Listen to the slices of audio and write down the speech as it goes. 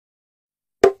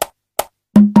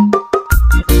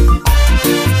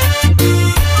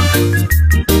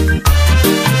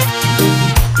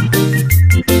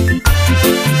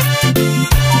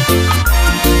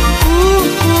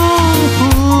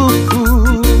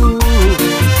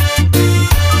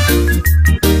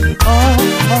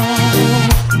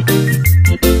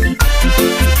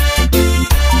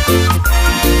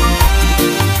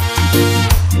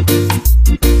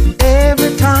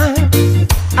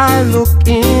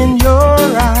in your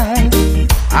eyes,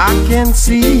 I can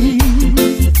see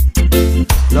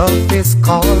love is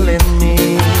calling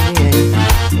me.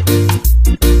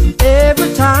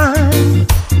 Every time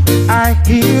I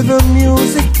hear the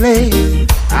music play,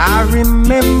 I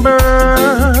remember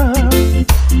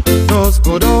those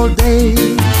good old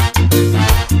days.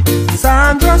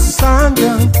 Sandra,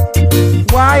 Sandra,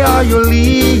 why are you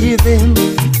leaving?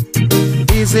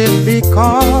 Is it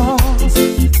because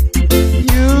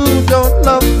you don't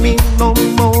love me no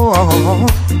more?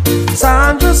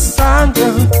 Sandra,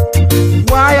 Sandra,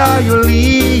 why are you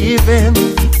leaving?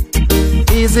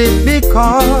 Is it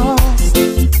because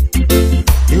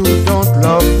you don't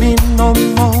love me no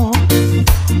more?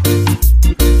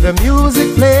 The music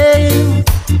playing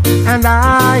and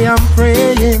I am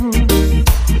praying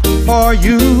for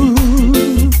you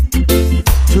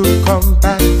to come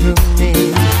back to me.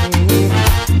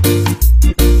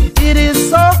 It is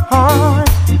so hard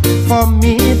for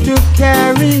me to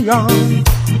carry on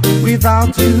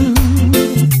without you.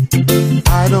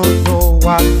 I don't know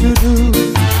what to do.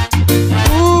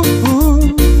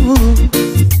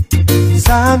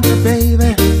 Sandra,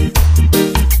 baby,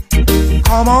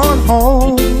 come on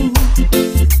home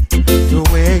to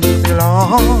where you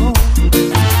belong.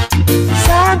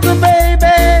 Sandra,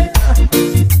 baby,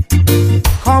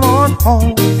 come on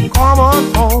home, come on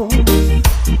home,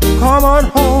 come on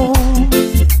home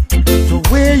to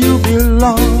where you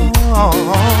belong.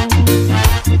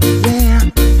 Yeah.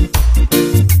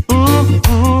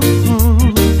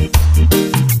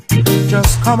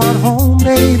 Just come on home,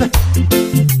 baby,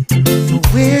 to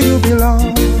where you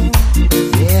belong.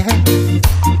 Yeah.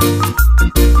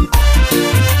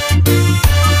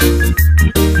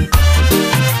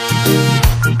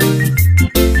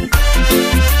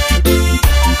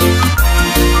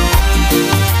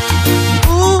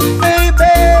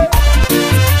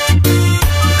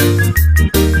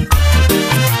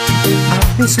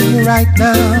 Missing you right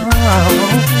now.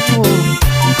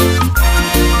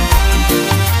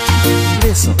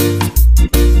 Listen,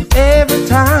 every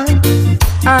time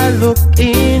I look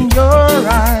in your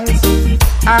eyes,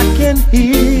 I can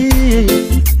hear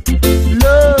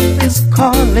love is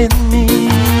calling me.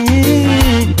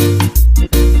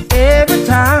 Every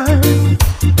time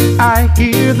I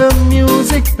hear the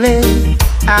music play,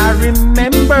 I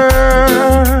remember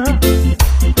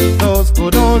those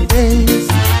good old days.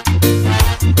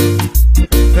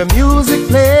 The music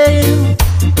playing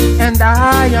and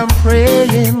I am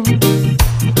praying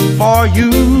for you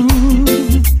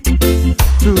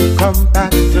to come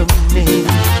back to me.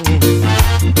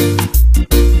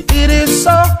 It is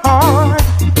so hard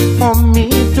for me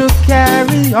to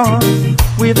carry on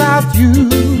without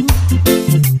you.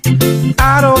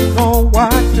 I don't know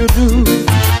what to do.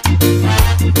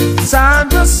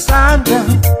 Sandra, Sandra,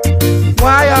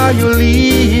 why are you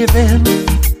leaving?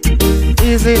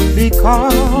 Is it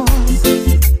because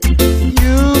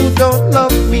you don't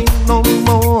love me no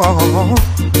more?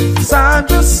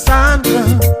 Sandra, Sandra,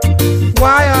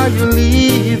 why are you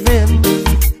leaving?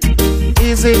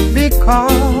 Is it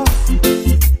because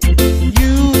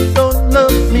you don't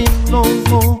love me no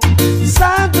more?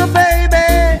 Sandra,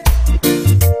 baby,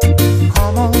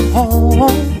 come on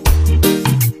home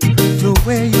to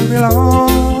where you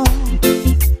belong,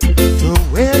 to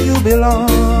where you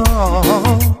belong.